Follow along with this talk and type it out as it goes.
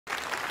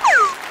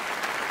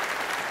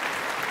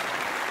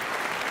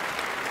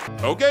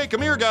Okay,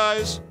 come here,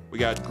 guys. We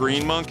got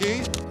green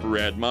monkey,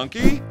 red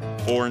monkey,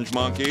 orange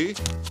monkey,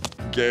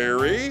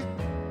 Gary.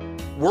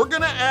 We're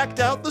gonna act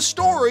out the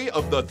story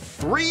of the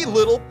 3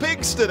 little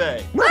pigs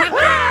today.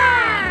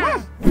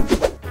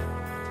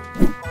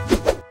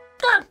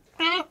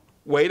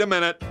 Wait a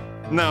minute.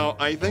 No,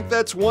 I think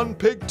that's 1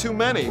 pig too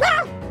many.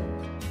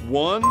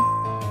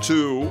 1,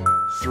 2,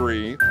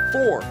 3,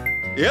 4.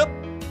 Yep,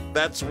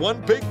 that's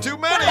 1 pig too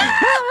many.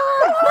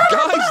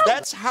 Guys,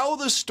 that's how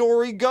the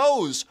story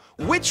goes.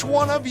 Which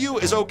one of you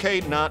is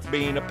okay not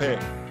being a pig?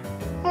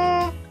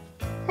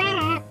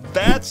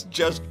 That's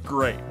just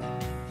great.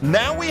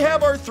 Now we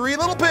have our 3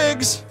 little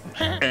pigs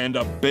and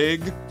a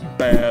big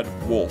bad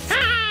wolf.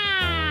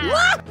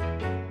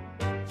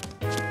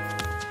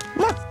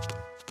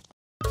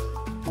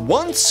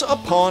 Once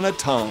upon a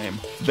time,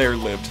 there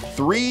lived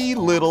 3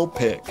 little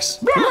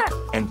pigs.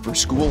 And for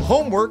school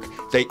homework,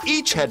 they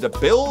each had to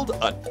build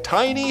a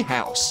tiny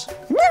house.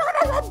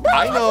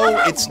 I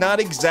know it's not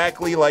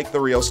exactly like the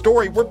real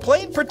story. We're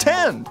playing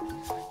pretend.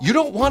 You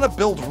don't want to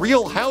build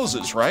real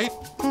houses, right?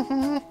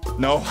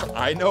 No,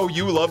 I know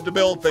you love to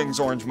build things,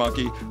 Orange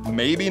Monkey.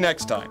 Maybe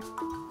next time.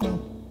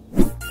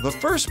 The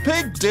first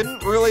pig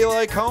didn't really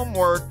like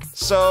homework,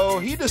 so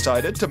he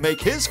decided to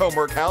make his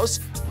homework house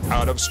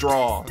out of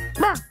straw.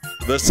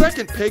 The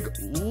second pig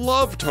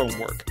loved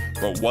homework,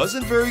 but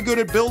wasn't very good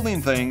at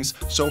building things,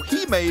 so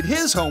he made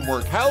his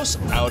homework house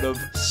out of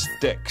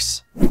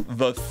sticks.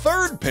 The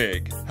third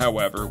pig,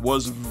 however,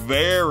 was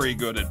very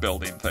good at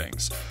building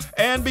things,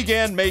 and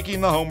began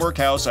making the homework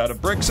house out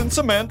of bricks and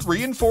cement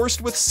reinforced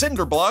with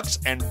cinder blocks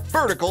and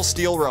vertical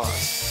steel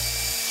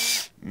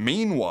rods.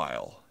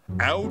 Meanwhile,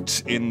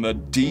 out in the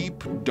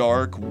deep,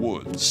 dark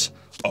woods,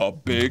 a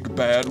big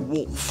bad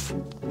wolf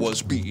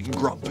was being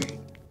grumpy.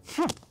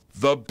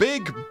 The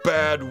big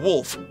bad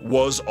wolf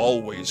was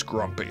always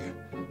grumpy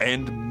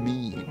and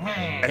mean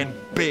and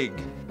big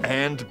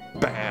and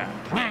bad.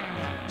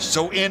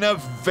 So in a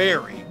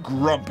very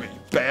grumpy,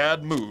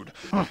 bad mood,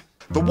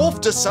 the wolf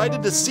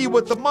decided to see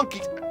what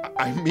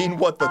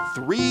what the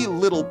 3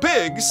 little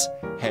pigs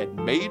had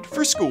made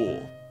for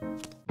school.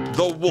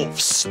 The wolf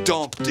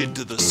stomped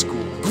into the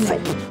school.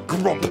 Grump,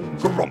 grump,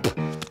 grump.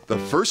 The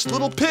first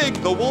little pig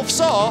the wolf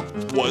saw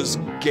was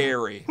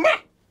Gary.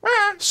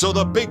 So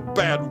the big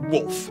bad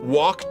wolf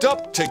walked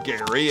up to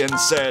Gary and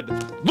said,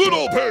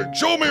 "Little pig,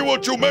 show me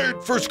what you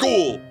made for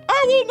school."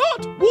 "I will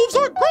not. Wolves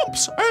are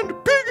grumps and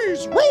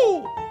piggies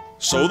rule."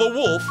 So the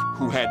wolf,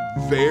 who had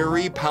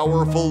very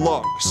powerful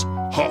lungs,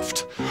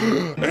 huffed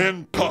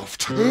and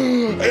puffed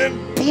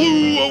and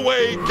blew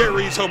away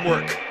Gary's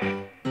homework.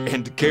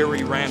 And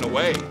Gary ran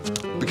away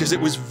because it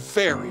was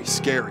very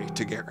scary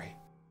to Gary.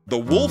 The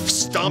wolf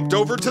stomped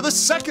over to the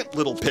second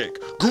little pig.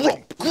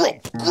 Grump,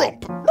 grump,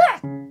 grump.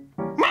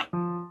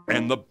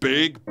 And the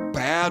big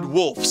bad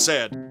wolf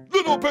said,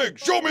 "Little pig,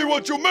 show me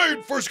what you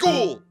made for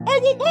school." "I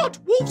will not.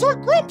 Wolves are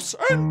grumps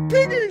and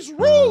piggies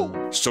rule."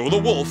 So the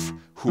wolf,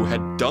 who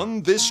had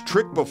done this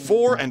trick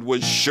before and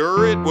was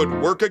sure it would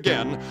work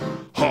again,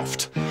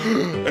 huffed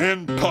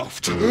and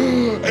puffed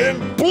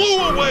and blew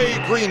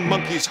away Green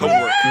Monkey's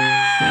homework.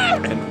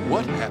 And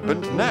what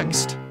happened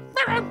next?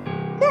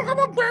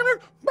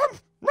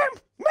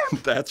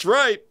 That's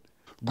right.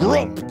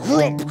 Grump,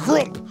 grump,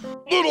 grump.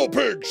 "Little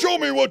pig, show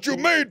me what you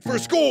made for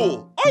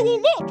school." "I will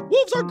not.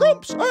 Wolves are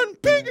grumps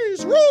and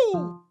piggies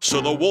rule."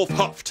 So the wolf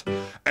huffed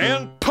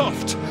and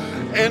puffed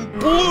and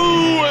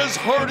blew as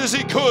hard as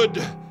he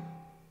could.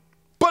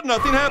 But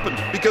nothing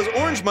happened because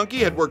Orange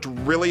Monkey had worked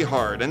really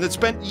hard and had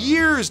spent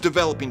years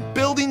developing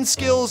building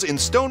skills in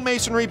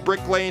stonemasonry,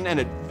 bricklaying, and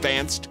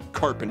advanced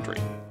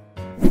carpentry.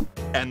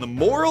 And the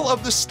moral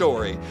of the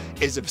story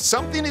is if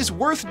something is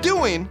worth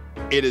doing,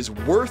 it is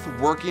worth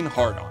working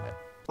hard on it.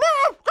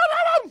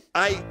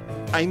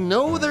 I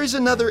know there's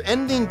another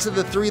ending to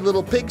the 3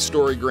 little pig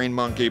story, Green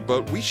Monkey,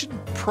 but we should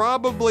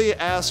probably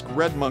ask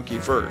Red Monkey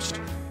first.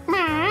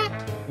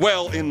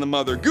 Well, in the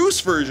Mother Goose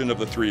version of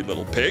the 3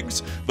 little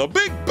pigs, the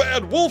big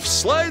bad wolf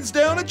slides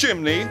down a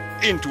chimney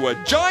into a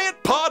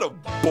giant pot of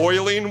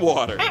boiling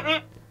water.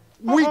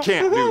 We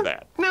can't do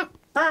that. The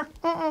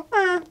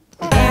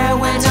bear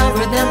went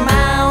over the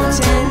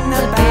mountain,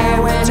 the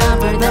bear went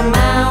over the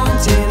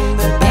mountain,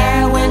 the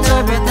bear went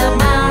over the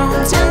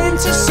mountain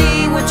to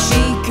see what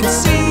she could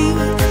see,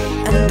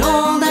 and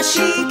all that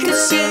she could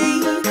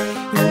see,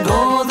 and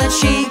all that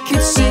she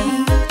could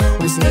see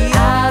was the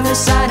other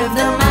side of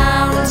the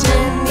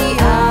mountain, the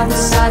other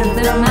side of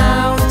the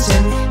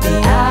mountain,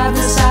 the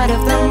other side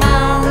of the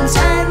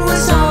mountain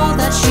was all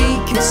that she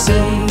could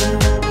see.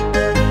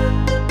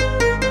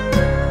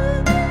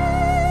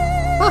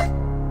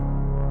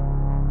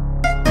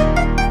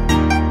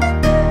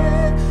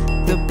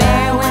 The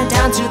bear went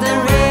down to the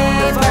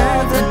river,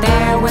 the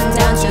bear went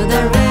down to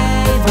the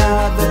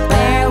river, the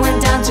bear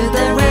went down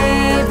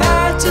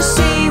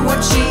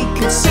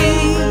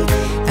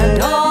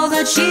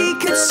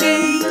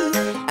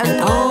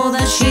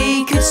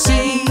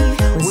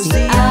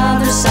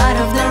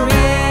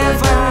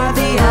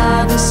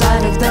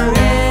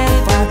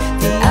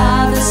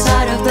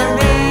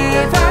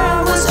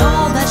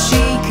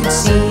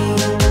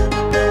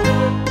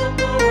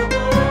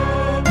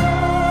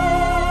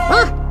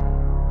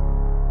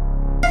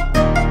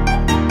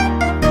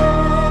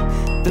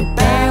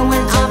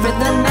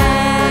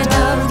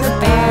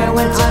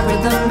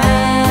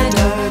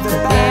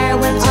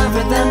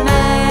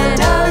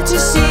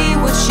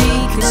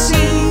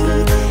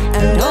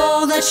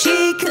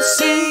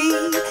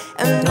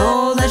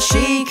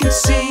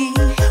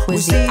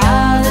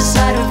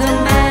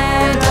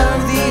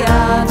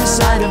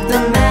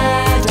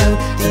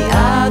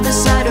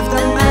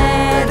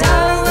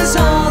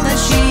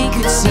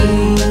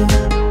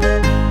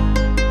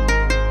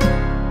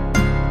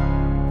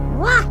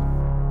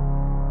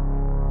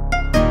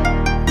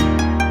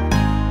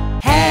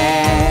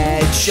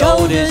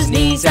shoulders,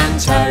 knees and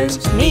toes,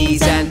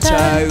 knees and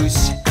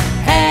toes.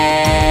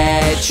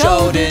 Head,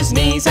 shoulders,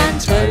 knees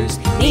and toes,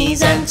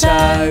 knees and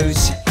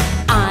toes.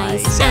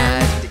 Eyes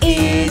and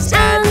ears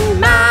and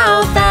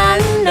mouth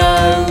and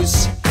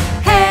nose.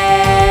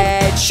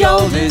 Head,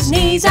 shoulders,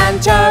 knees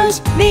and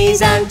toes,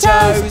 knees and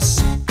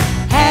toes.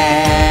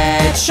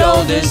 Head,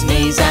 shoulders,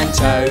 knees and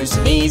toes,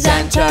 knees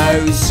and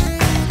toes.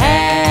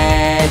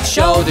 Head,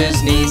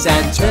 shoulders, knees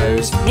and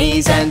toes,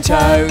 knees and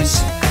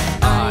toes.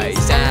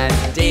 Eyes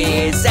and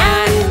ears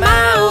and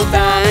mouth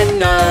and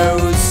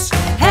nose.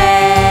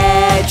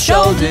 Head,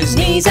 shoulders,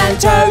 knees and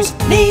toes,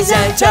 knees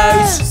and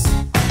toes.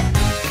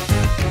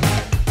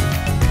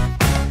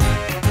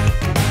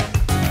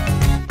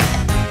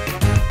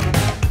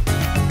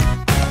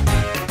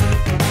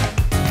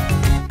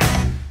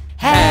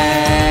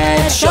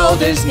 Head,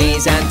 shoulders,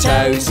 knees and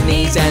toes,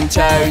 knees and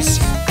toes.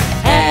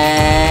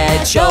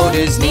 Head,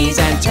 shoulders, knees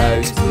and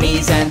toes,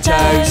 knees and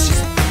toes.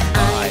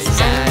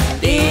 Eyes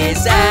and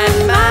ears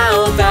and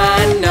mouth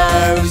and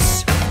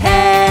nose.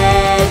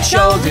 Head,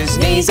 shoulders,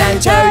 knees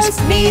and toes,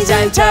 knees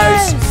and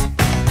toes.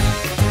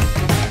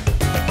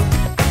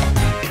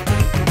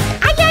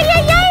 Ay, ay,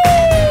 ay, ay.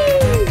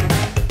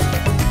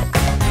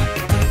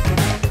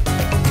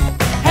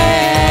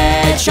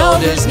 Head,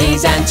 shoulders,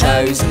 knees and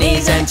toes,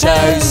 knees and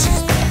toes.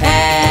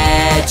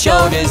 Head,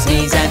 shoulders,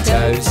 knees and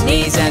toes,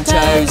 knees and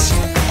toes.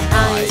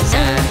 Eyes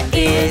and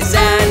ears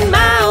and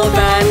mouth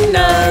and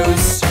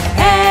nose.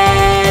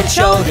 Head,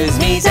 shoulders,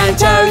 knees and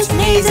toes,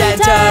 knees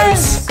and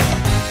toes.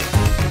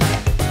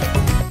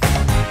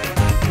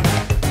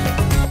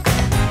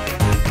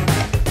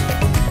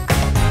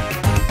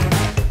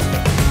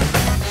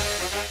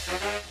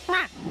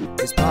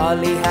 Miss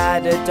Polly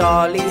had a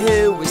dolly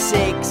who was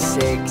sick,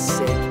 sick,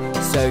 sick.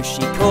 So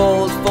she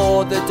called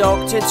for the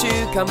doctor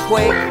to come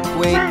quick,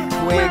 quick,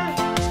 quick.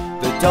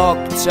 The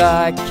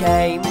doctor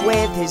came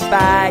with his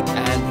bag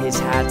and his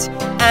hat,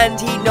 and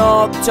he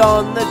knocked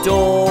on the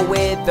door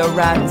with a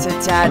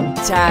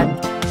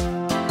rat-a-tat-tat.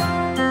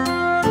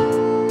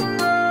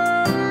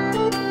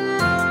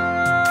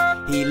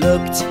 He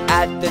looked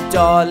at the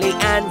dolly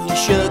and he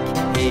shook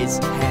his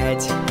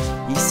head.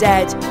 He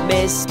said,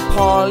 Miss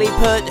Polly,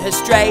 put her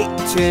straight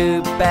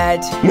to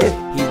bed.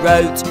 He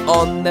wrote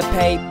on the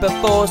paper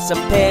for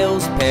some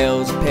pills,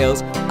 pills,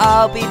 pills.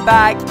 I'll be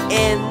back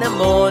in the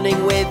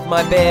morning with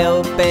my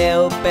bill,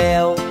 bill,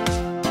 bill.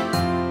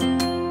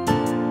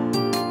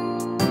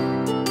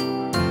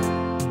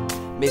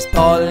 Miss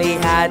Polly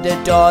had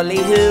a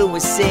dolly who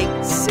was sick,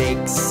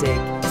 sick,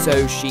 sick.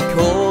 So she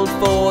called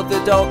for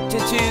the doctor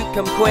to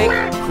come quick,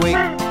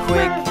 quick,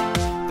 quick.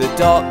 The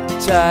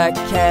doctor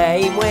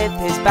came with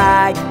his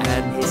bag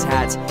and his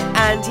hat,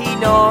 and he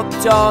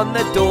knocked on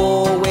the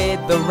door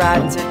with the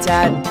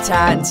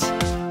rat-a-tat-tat.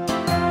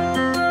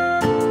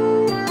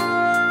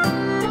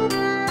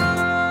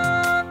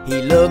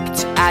 He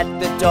looked at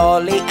the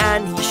dolly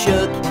and he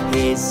shook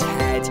his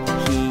head.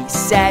 He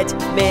said,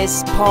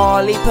 Miss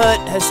Polly, put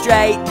her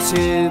straight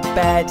to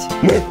bed.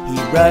 He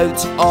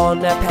wrote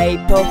on a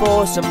paper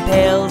for some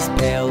pills,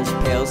 pills,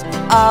 pills.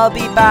 I'll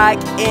be back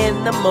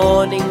in the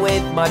morning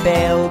with my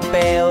bill,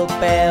 bill,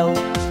 bill.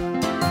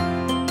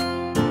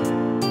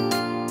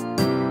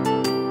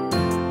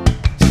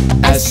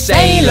 A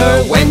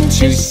sailor went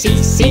to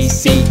sea, sea,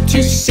 sea,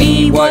 to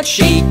see what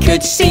she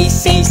could see,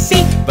 see,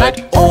 see.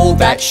 But all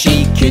that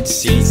she could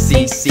see,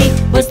 see, see,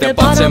 was the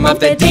bottom of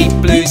the deep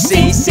blue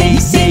sea, sea,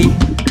 sea.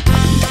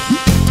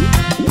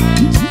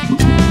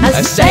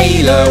 A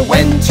sailor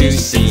went to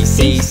sea,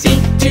 sea, sea,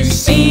 to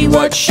see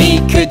what she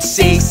could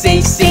see,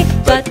 see, see.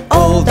 But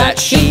all that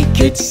she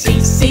could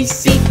see, see,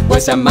 see,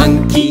 was a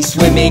monkey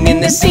swimming in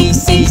the sea,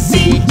 sea,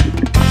 sea.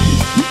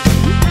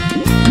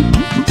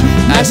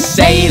 A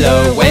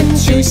sailor went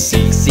to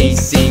sea, sea,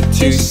 sea,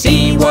 to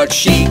see what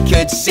she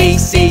could see,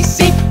 see,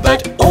 see.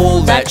 But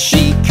all that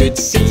she could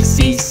see,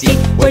 see, see,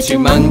 were two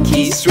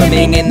monkeys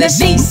swimming in the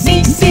sea,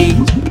 sea, sea.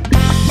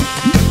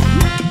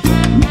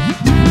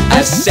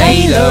 A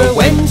sailor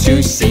went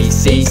to sea,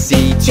 sea,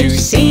 sea, to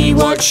see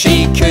what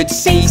she could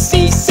see,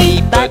 see,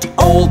 see. But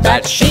all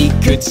that she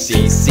could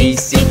see, see,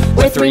 see,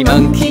 were three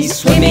monkeys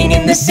swimming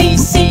in the sea,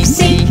 sea,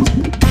 sea.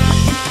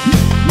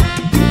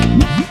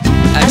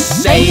 A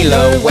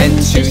sailor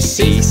went to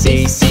sea,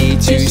 sea, sea,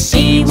 to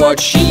see what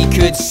she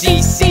could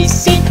see, see,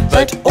 see.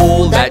 But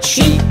all that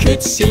she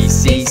could see,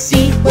 see,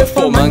 see, were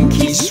four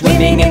monkeys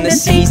swimming in the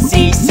sea,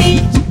 sea,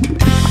 sea.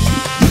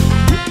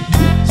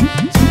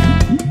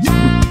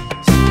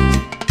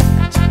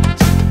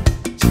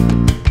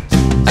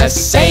 A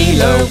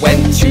sailor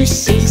went to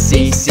sea,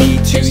 sea, sea,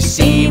 to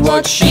see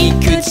what she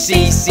could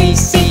see, see,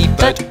 see.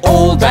 But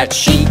all that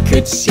she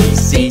could see,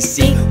 see,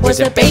 see,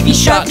 was a baby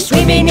shark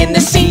swimming in the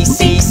sea,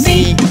 sea,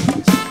 sea.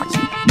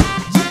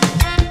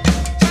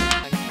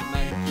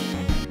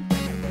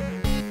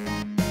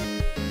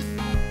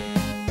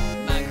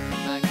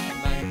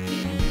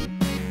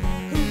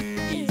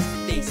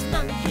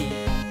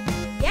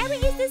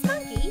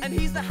 And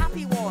he's the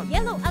happy one.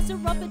 Yellow as a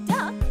rubber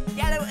duck.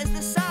 Yellow as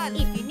the sun.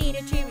 If you need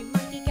a cheery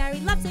monkey, Gary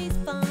loves his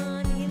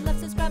fun. He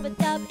loves to scrub a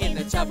dub In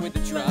the tub with the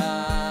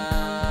truck.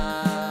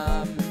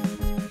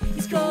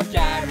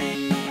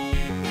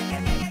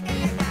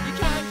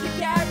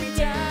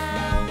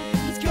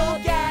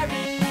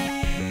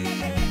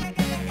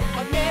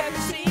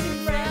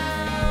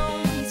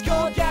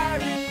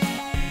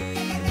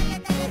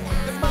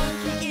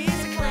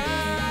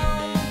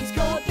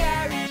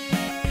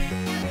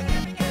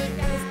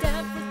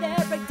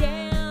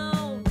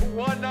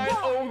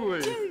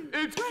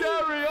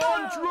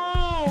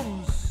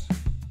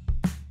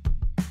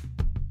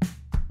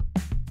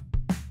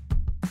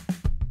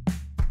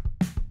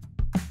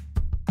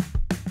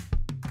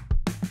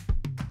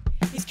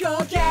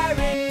 called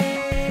Gary.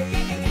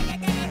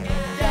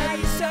 Yeah,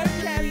 he's so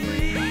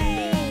carefree.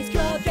 He's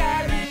called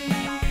Gary.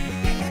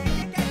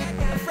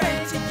 A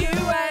friend to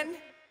you and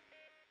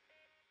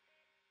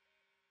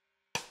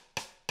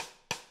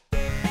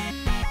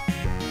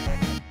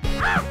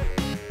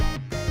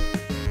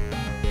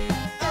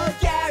oh,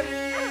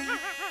 Gary.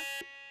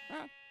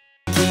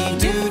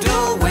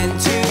 Doodle went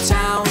to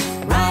town,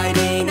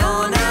 riding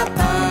on a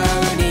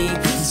pony.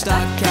 He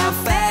stuck a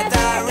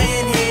feather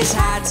in his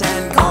hat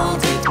and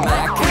called it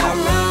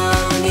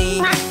macaroni.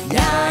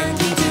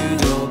 Yankee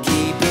Doodle,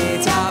 keep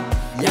it up,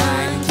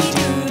 Yankee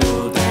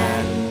Doodle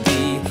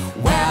dandy.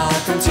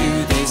 Welcome to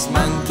this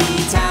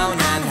monkey town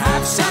and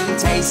have some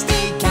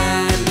tasty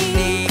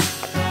candy.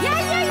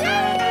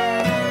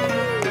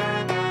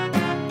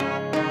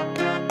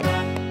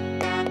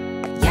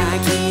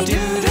 Yankee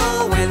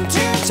Doodle went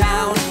to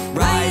town,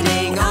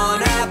 riding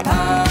on a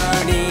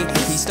pony.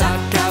 He stuck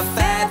a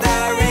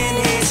feather in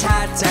his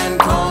hat and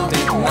called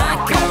it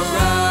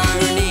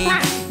macaroni.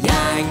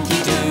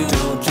 Yankee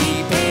Doodle,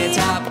 keep it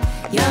up,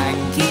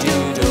 Yankee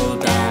Doodle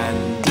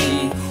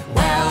dandy.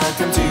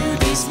 Welcome to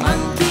this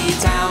monkey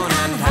town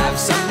and have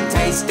some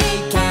tasty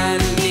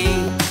candy.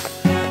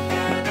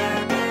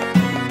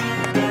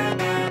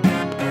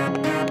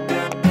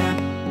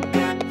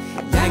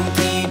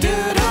 Yankee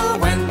Doodle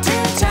went to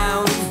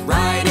town,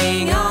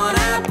 riding on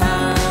a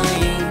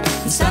pony.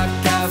 He stuck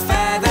a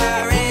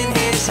feather in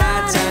his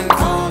hat and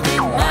called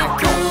it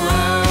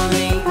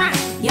macaroni.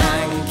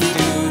 Yankee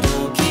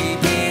Doodle, keep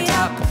it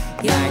up,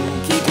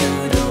 Yankee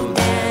Doodle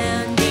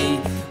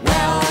dandy.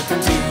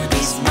 Welcome to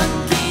this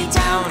monkey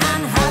town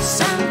and have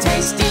some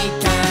tasty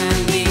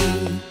candy.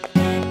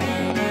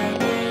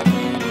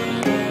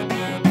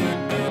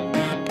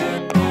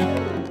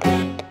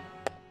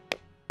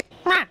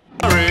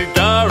 Gary,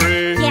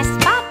 Gary, Yes,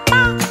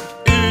 Papa.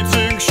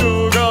 eating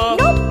sugar,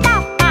 No,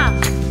 Papa.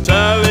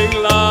 telling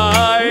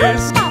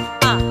lies.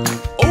 Papa.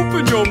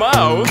 Open your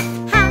mouth,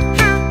 Ha,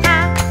 ha, ha.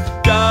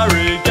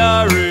 Gary,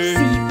 Gary,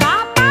 See,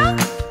 Papa.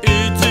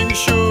 eating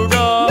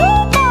sugar, No,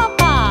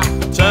 Papa.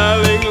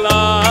 telling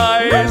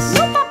lies.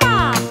 No, Papa.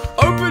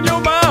 Open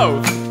your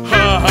mouth,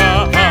 ha ha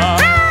ha.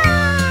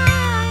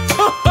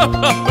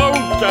 Oh,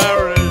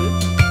 Gary.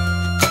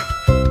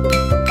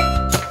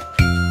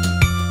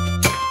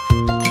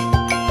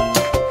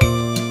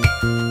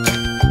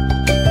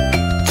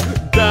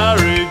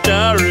 Gary,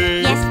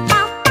 Gary, Yes,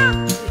 Papa.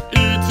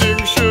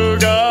 eating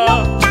sugar,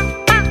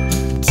 Papa.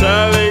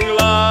 telling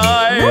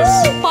lies.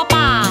 No,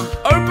 Papa.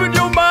 Open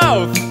your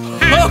mouth.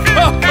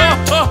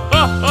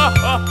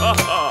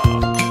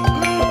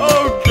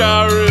 Oh,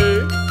 Gary,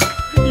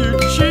 you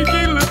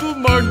cheeky little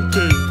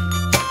monkey.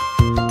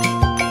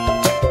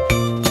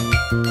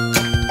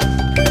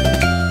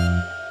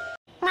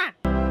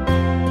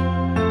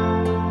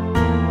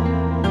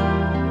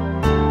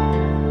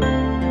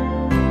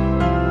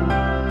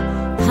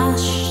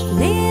 Hush,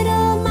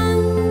 little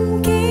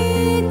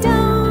monkey,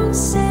 don't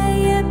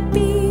say a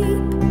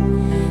beep.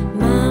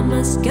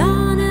 Mama's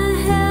gonna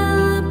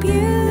help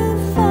you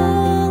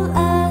fall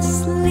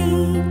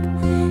asleep.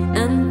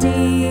 And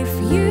if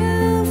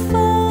you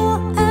fall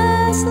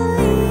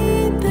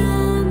asleep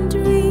and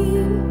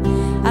dream,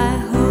 I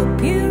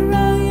hope you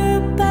row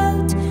your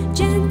boat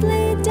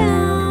gently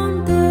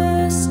down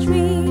the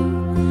stream.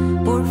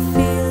 Or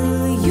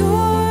fill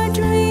your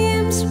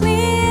dreams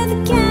with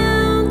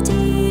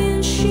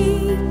counting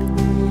sheep.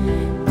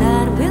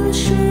 That will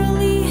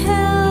surely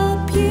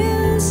help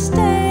you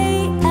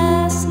stay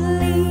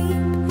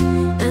asleep.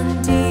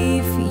 And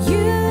if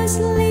you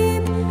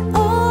sleep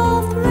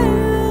all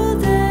through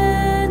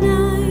the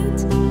night,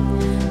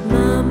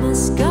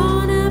 Mama's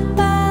gonna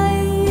buy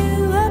you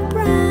a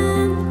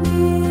brand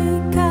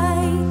new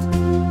kite.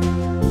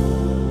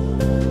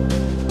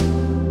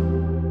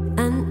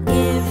 And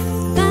if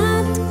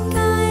that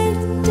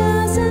kite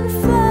doesn't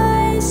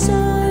fly so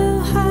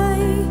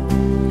high,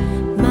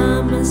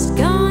 Mama's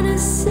gonna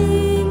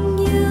sing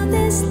you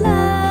this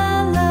lullaby.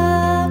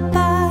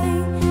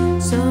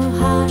 So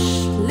hush,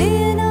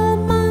 little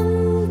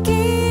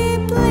monkey,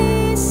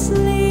 please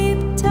sleep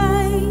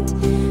tight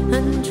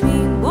and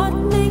dream what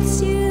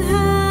makes you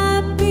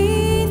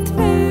happy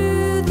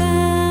through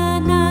the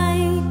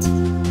night.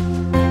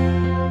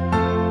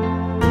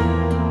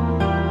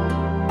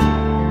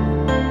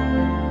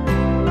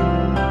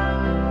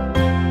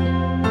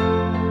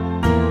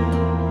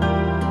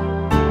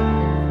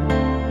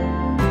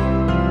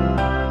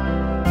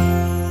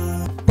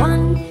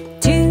 One,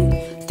 two,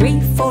 three,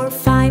 four,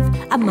 five.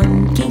 A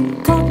monkey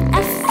caught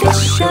a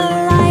fish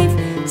alive.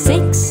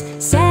 6,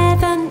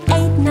 7,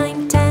 8,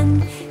 9,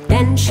 10.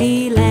 Then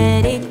she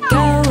let it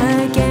go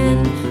again.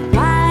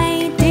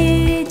 Why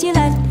did you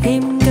let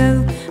him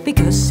go?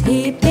 Because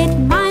he bit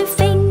my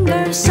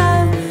finger so.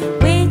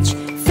 Which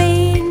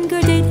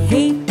finger did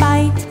he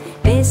bite?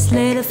 This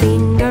little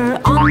finger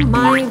on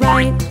my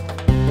right.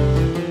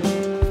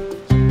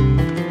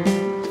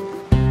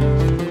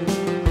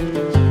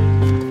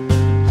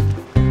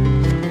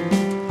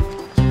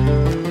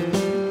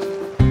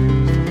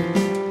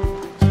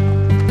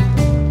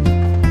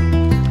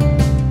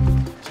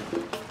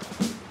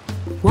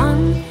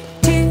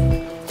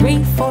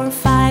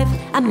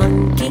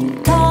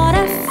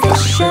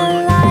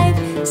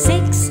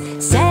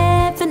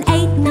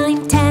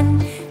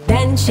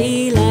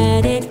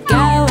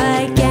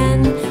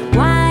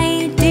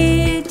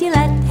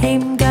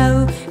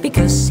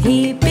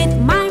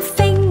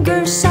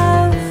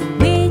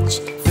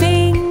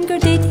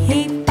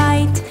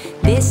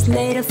 this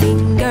little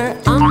finger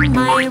on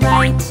my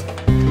right.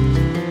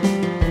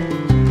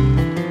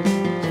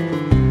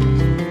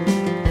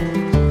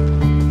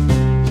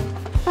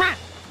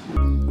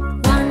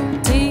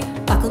 1, 2,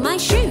 buckle my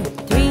shoe.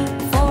 3,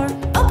 4,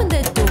 open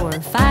the door.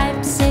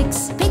 5,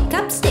 6, pick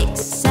up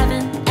sticks.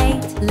 7,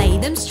 8, lay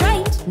them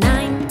straight.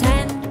 9,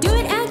 10, do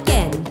it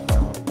again.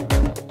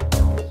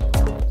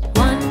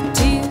 1,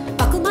 2,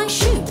 buckle my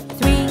shoe.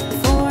 3,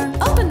 4,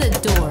 open the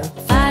door.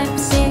 5,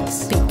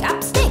 6, pick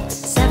up sticks.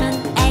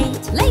 7,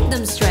 8, lay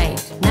them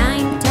straight.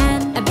 9,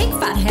 10, a big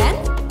fat hen.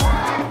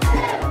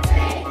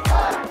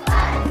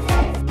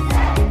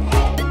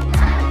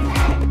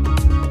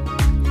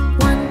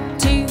 1,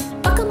 2,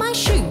 buckle my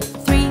shoe.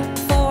 3,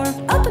 4,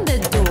 open the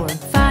door.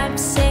 5,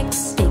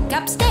 6, pick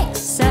up sticks.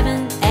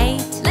 7,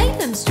 8, lay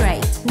them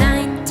straight.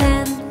 9,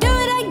 10, do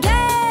it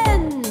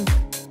again.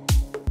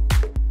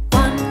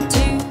 1,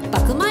 2,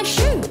 buckle my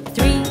shoe.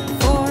 3,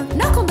 4,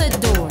 knock on the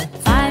door.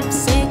 5,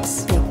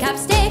 6, pick up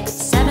sticks.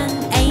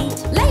 7,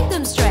 8, lay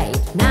them straight.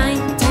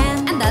 9,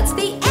 10, and that's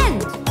the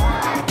end.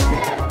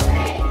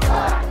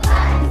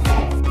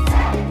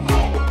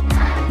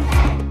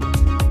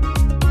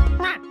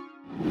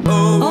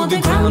 Oh, the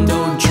grand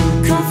old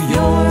Duke of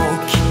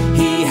York,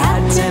 he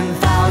had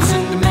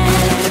 10,000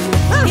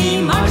 men. He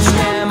marched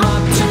them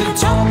up to the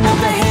top of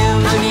the hill,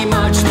 and he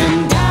marched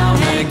them down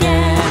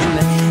again.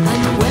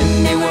 And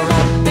when they were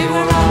up, they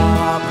were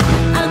up,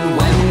 and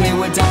when they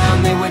were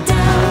down, they were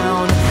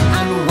down.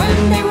 And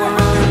when they were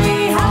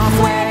only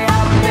halfway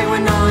up, they were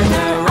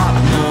neither up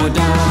nor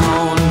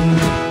down.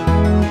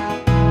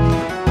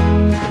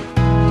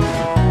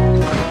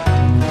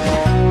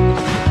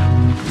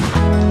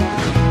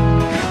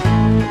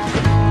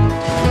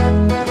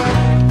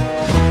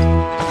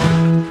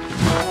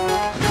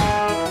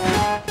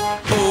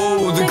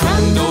 Oh, the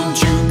grand old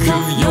Duke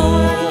of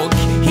York,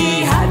 he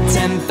had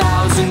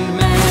 10,000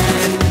 men.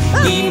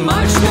 He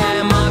marched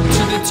them up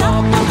to the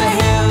top of the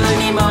hill,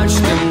 and he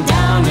marched them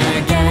down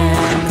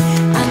again.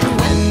 And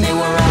when they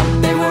were up,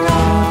 they were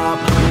up,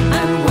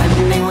 and when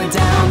they were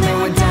down, they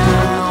were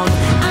down.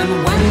 And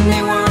when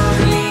they were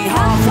only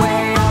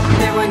halfway up,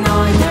 they were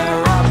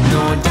neither up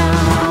nor down.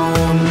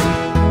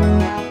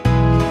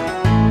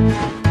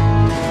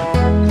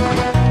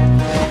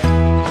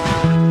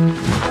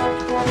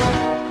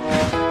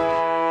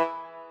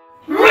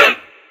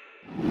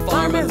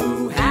 Farmer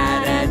who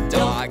had a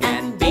dog,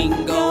 and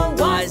Bingo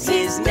was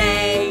his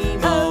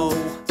name. Oh,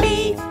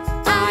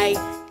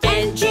 B-I-N-G-O,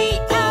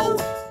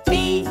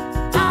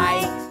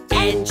 B-I-N-G-O,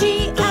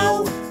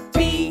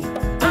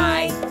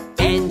 B-I-N-G-O,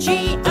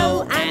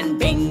 and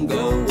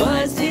Bingo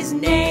was his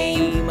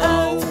name.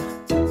 Oh,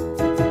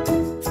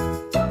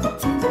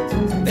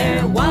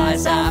 there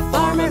was a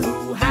farmer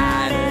who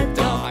had a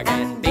dog,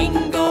 and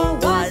Bingo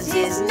was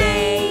his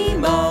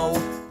name. Oh,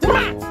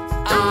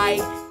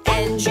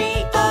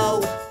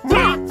 I-N-G-O,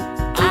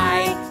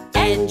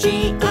 I-N-G-O,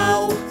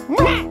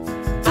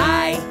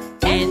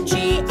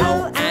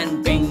 I-N-G-O,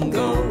 and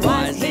Bingo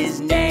was his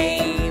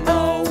name.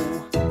 Oh,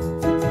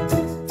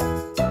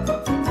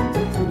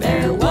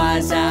 there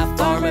was a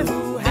farmer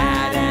who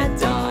had a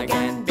dog,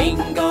 and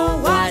Bingo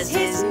was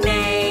his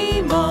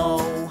name.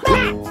 Oh,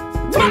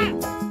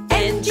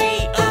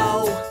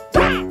 N-G-O,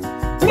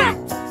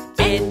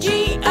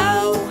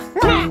 N-G-O,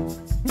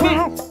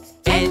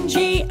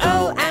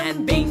 N-G-O,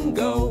 and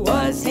Bingo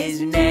was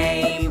his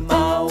name.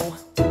 Oh,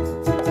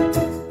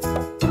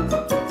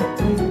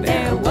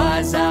 there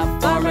was a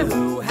farmer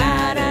who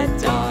had a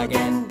dog,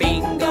 and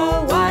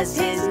Bingo was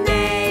his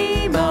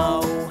name.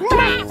 Oh,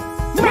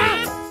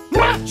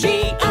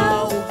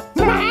 G-O,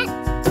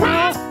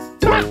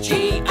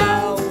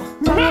 G-O,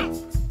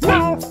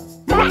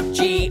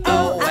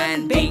 G-O,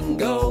 and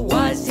Bingo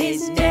was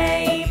his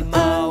name.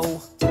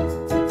 Oh,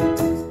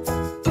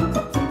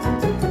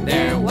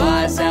 there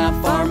was a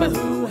farmer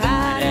who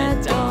had a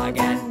dog,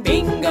 and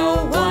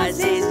Bingo was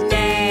his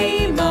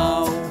name.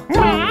 Oh,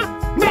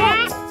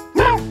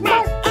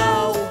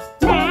 oh,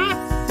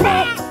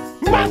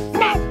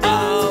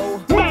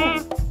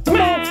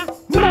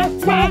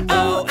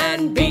 oh,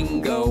 and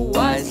Bingo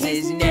was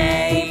his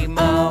name.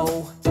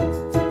 Oh,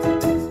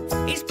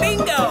 he's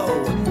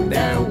Bingo.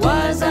 There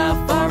was a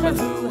farmer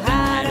who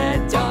had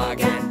a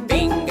dog, and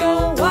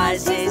Bingo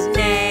was his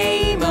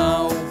name.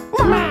 Oh,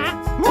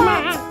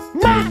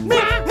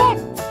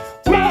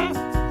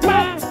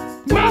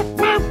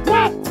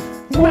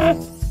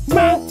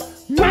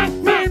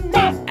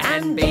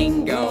 and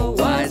Bingo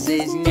was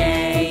his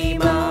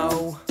name.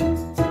 Oh,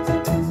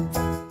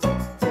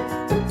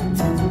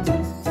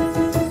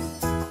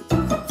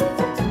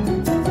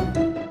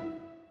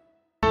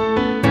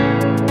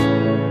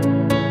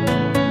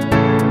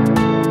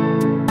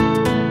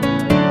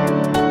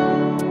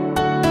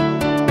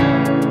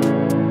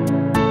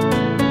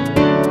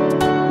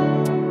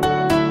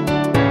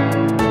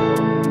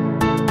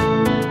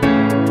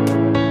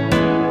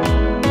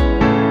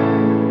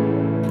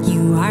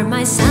 you are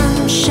my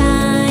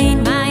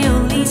sunshine, my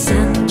only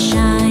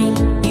sunshine.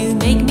 You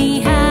make me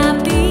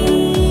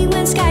happy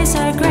when skies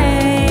are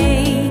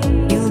gray.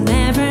 You'll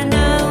never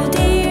know,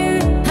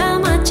 dear, how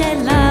much I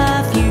love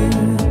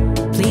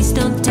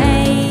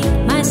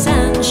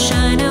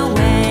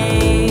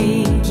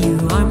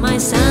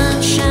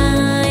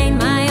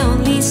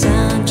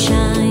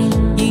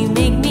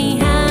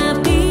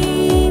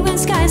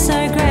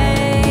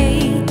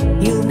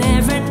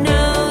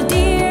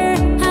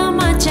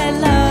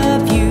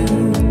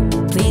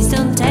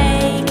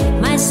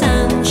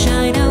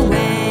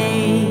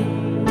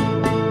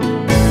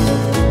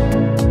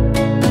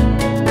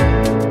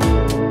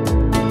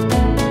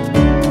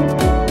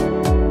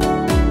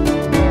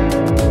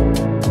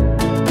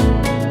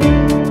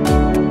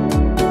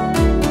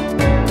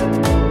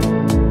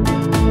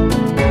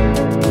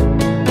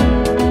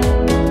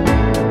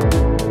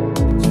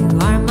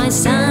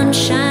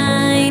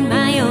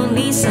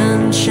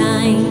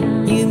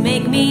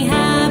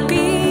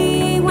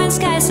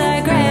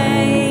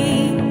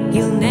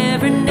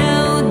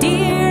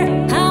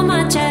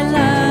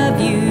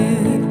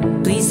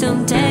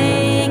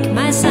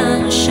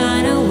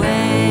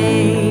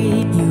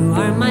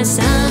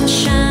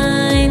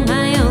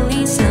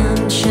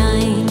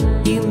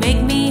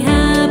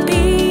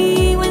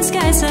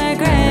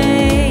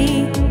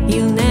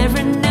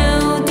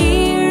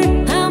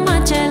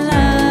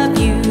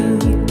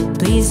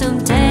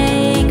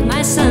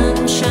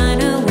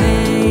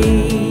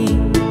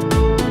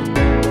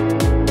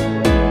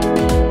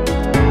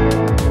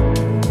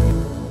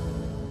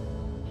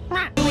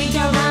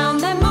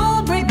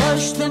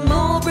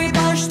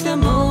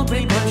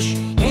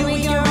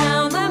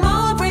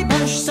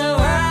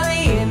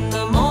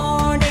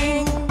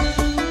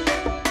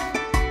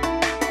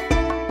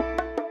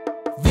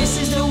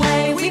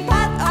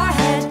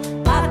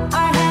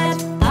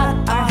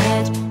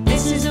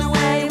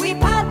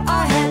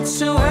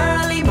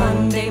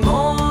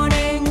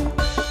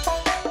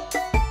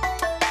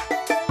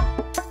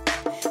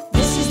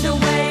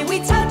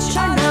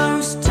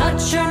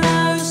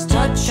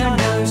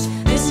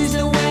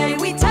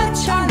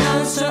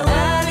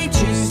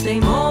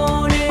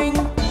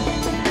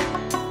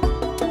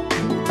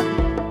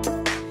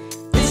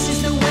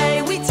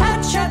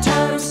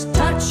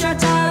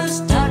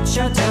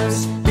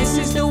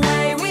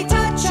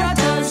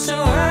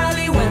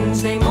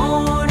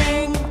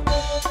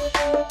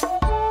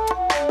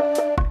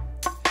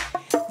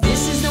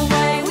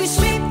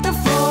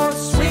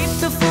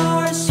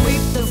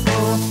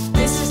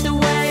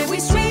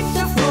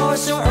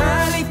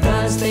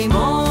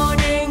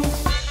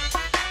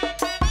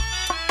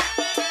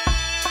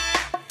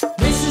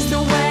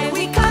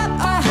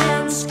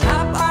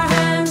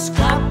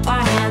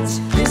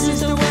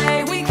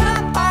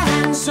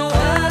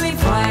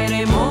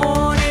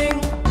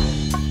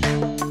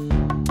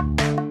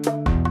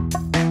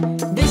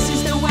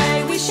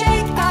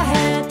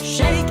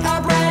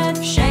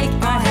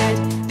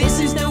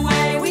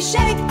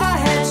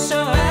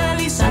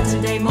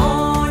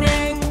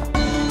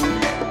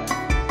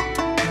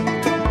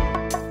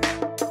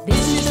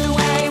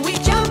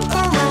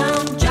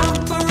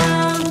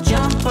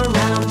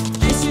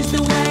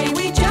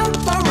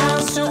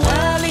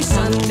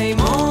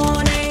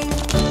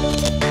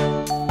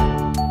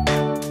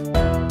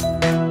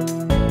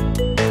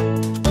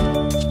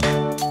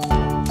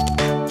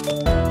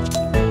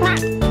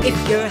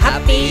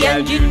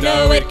and you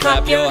know it,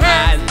 clap your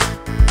hand.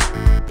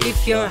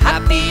 If you're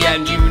happy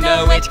and you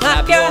know it,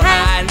 clap your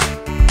hand.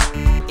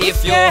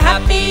 If you're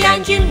happy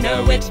and you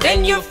know it,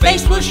 then your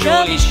face will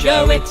surely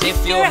show it.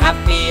 If you're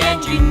happy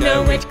and you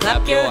know it,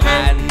 clap your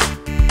hand.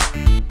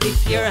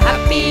 If you're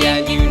happy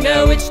and you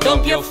know it,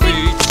 stomp your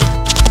feet.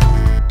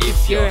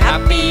 If you're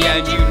happy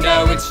and you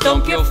know it,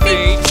 stomp your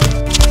feet.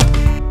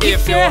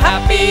 If you're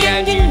happy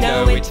and you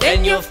know it,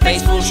 then your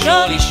face will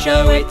surely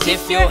show it.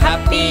 If you're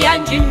happy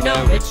and you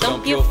know it,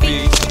 stomp your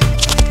feet.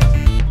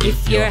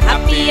 If you're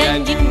happy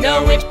and you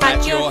know it,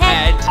 pat your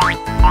head.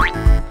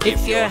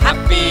 If you're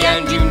happy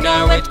and you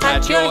know it,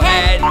 pat your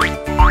head.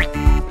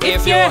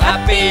 If you're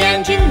happy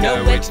and you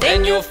know it,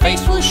 then your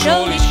face will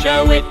surely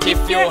show it.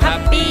 If you're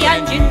happy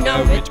and you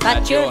know it,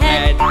 pat your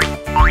head.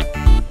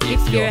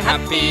 If you're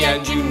happy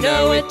and you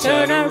know it,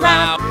 turn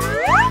around.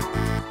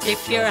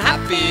 If you're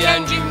happy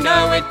and you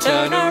know it,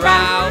 turn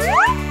around.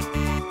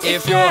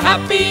 If you're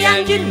happy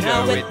and you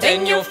know it,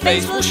 then your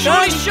face will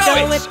surely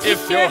show it.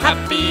 If you're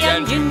happy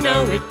and you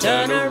know it,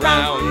 turn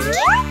around.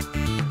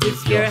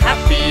 If you're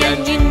happy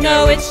and you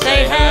know it,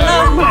 say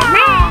hello.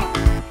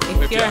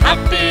 If you're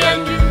happy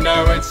and you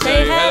know it,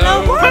 say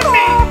hello.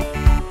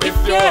 If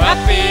you're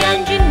happy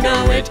and you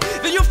know it,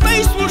 then your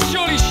face will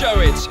surely show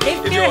it.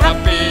 If you're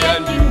happy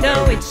and you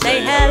know it,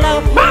 say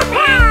hello.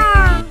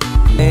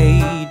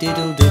 Hey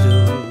diddle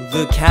diddle,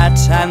 the cat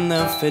and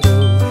the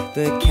fiddle,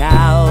 the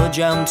cow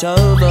jumped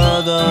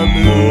over the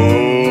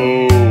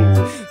moon.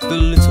 The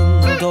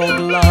little dog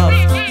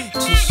laughed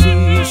to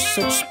see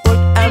such sport,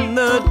 and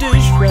the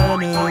dish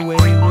ran away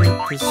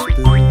with the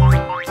spoon.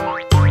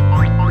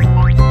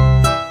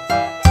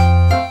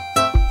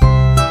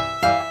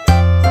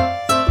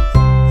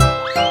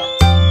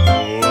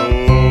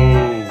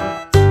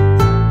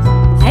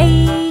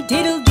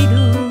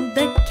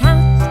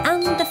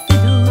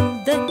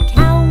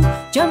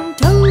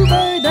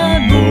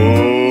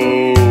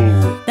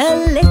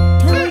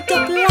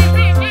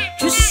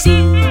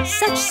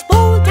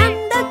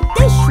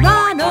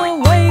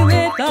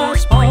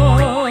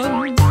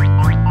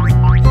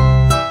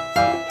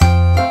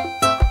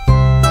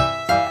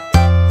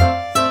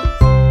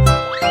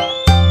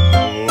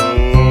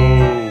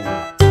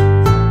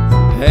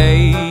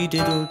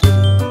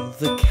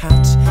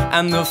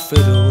 And the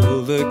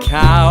fiddle, the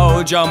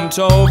cow jumped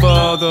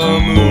over the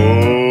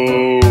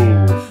moon.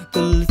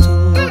 The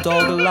little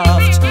dog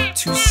laughed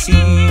to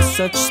see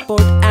such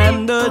sport,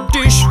 and the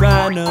dish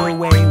ran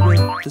away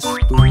with the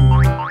spoon.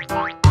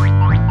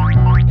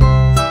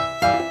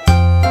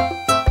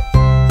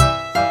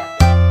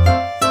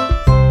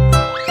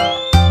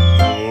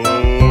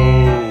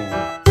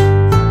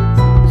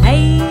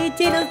 Hey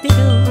diddle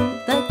diddle,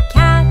 the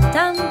cat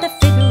and the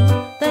fiddle,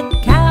 the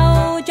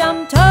cow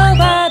jumped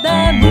over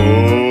the moon.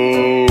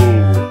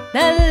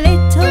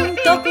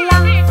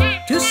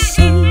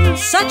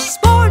 Such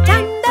sport,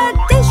 and the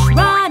dish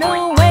ran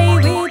away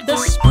with the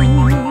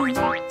spoon.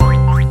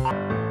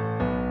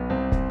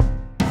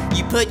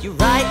 You put your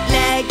right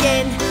leg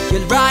in,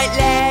 your right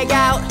leg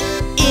out.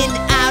 In,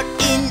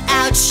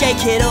 out,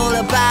 shake it all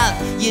about.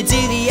 You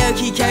do the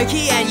okey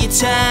cokey and you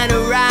turn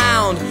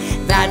around.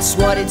 That's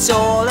what it's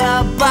all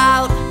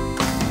about.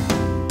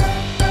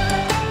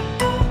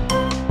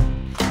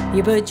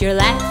 You put your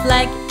left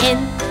leg in,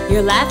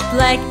 your left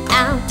leg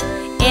out.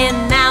 In,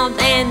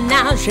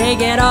 out, shake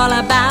it all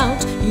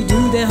about. You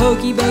do the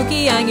hokey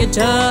pokey and you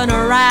turn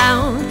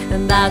around,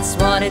 and that's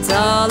what it's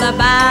all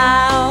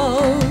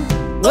about.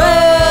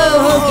 Whoa,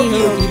 hokey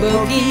hokey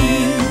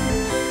pokey.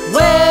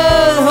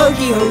 Whoa,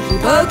 hokey hokey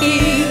pokey.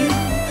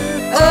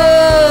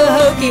 Oh,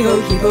 hokey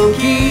hokey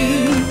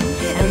pokey.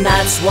 And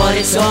that's what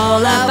it's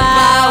all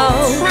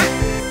about.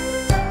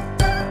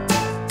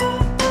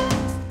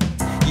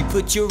 You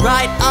put your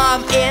right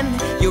arm in,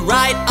 your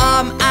right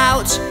arm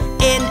out.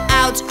 In,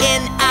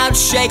 out,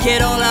 shake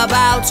it all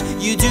about.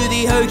 You do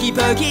the hokey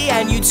pokey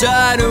and you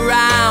turn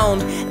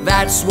around.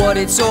 That's what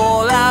it's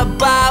all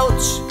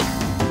about.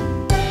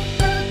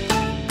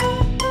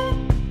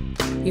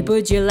 You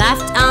put your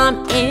left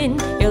arm in,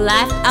 your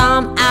left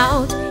arm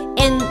out.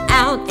 In,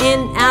 out,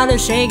 and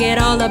shake it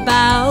all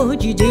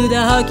about. You do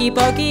the hokey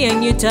pokey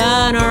and you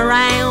turn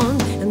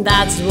around, and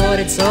that's what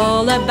it's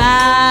all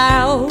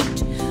about.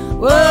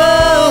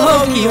 Whoa,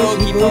 hokey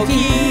hokey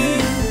pokey.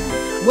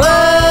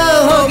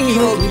 Whoa, hokey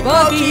hokey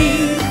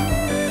pokey.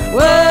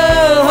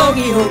 Whoa,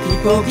 hokey hokey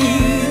pokey.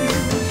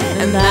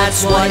 And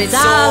that's what it's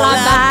all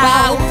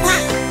about.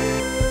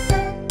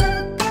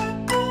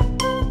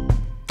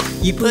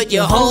 You put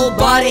your whole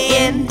body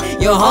in,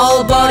 your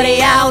whole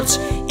body out.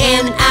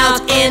 In,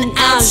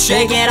 out,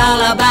 shake it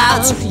all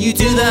about. You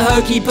do the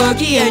hokey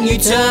pokey and you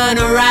turn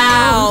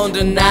around,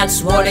 and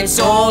that's what it's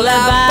all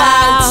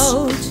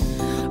about.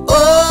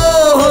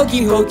 Oh,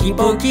 hokey hokey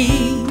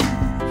pokey.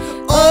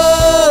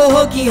 Oh,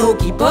 hokey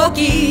hokey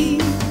pokey.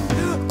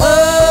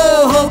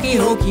 Oh, hokey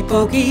hokey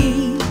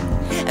pokey.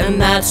 And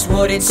that's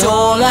what it's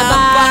all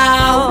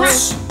about.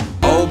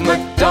 Old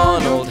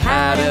MacDonald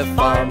had a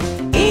farm,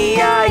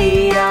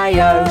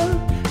 E-I-E-I-O.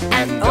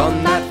 And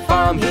on that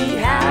farm he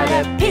had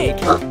a pig,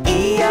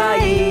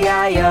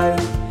 E-I-E-I-O.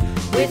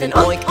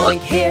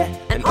 oink here,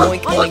 an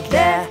oink oink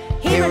there.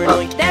 Here an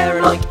oink, there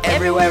an oink,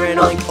 everywhere an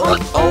oink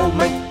oink. Old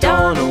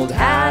MacDonald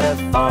had a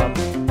farm,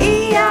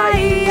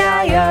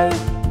 E-I-E-I-O.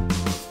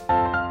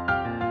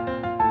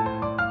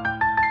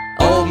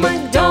 Old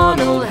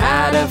MacDonald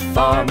had a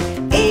farm,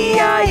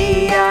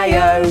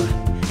 E-I-E-I-O.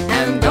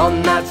 And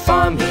on that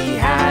farm he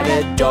had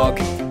a dog,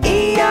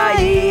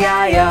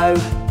 E-I-E-I-O.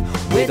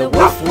 With a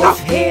woof woof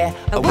here,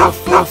 a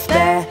woof woof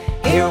there.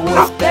 Here a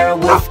woof, there a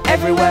woof,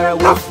 everywhere a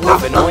woof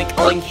woof. An oink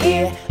oink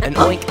here, an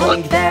oink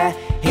oink there.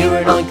 Here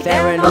an oink,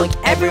 there an oink,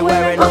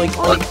 everywhere an oink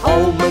oink.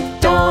 Old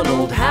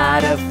MacDonald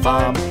had a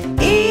farm,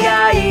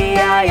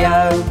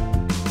 E-I-E-I-O.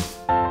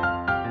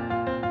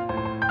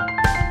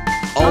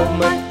 Old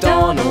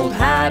MacDonald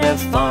had a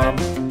farm,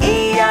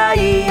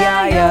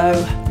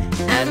 E-I-E-I-O.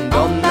 And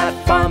on that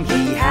farm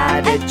he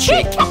had a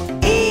chick,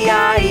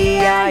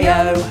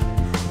 E-I-E-I-O.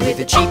 With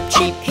a cheep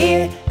cheep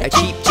here, a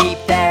cheep cheep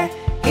there.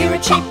 Here a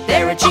cheep,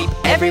 there a cheep,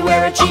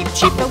 everywhere a cheep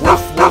cheep. A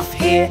woof woof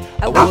here,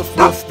 a woof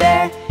woof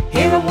there.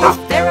 Here a woof,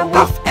 there a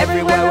woof,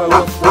 everywhere a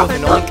woof woof.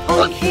 An oink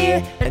oink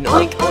here, an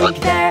oink oink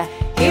there.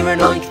 Here an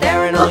oink,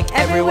 there an oink,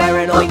 everywhere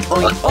an oink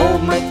oink.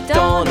 Old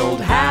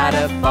MacDonald had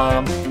a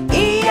farm,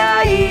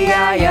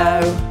 E-I-E-I-O.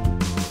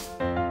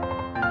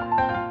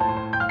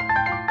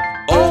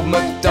 Old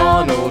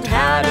MacDonald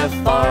had a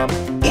farm,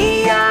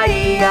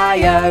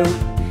 E-I-E-I-O.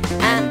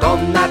 And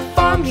on that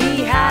farm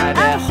he had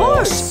a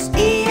horse,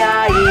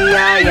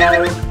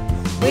 E-I-E-I-O.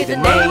 With a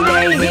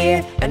neigh-neigh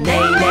here, a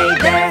neigh-neigh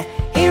there.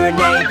 Here a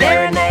neigh,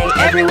 there a neigh,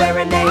 everywhere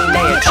a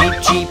neigh-neigh. A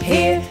cheep cheep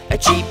here, a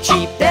cheep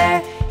cheep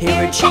there.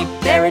 Here a cheep,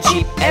 there a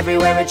cheep,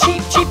 everywhere a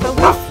cheep cheep. A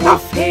woof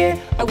woof here,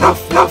 a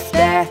woof woof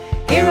there.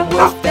 Here a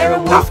woof, there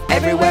a woof,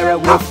 everywhere a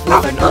woof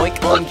woof. An oink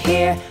oink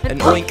here, an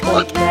oink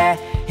oink there.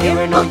 Here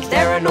an oink,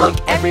 there an oink,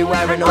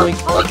 everywhere an oink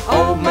oink.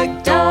 Old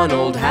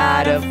MacDonald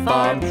had a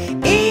farm,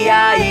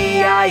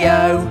 E-I-E-I-O.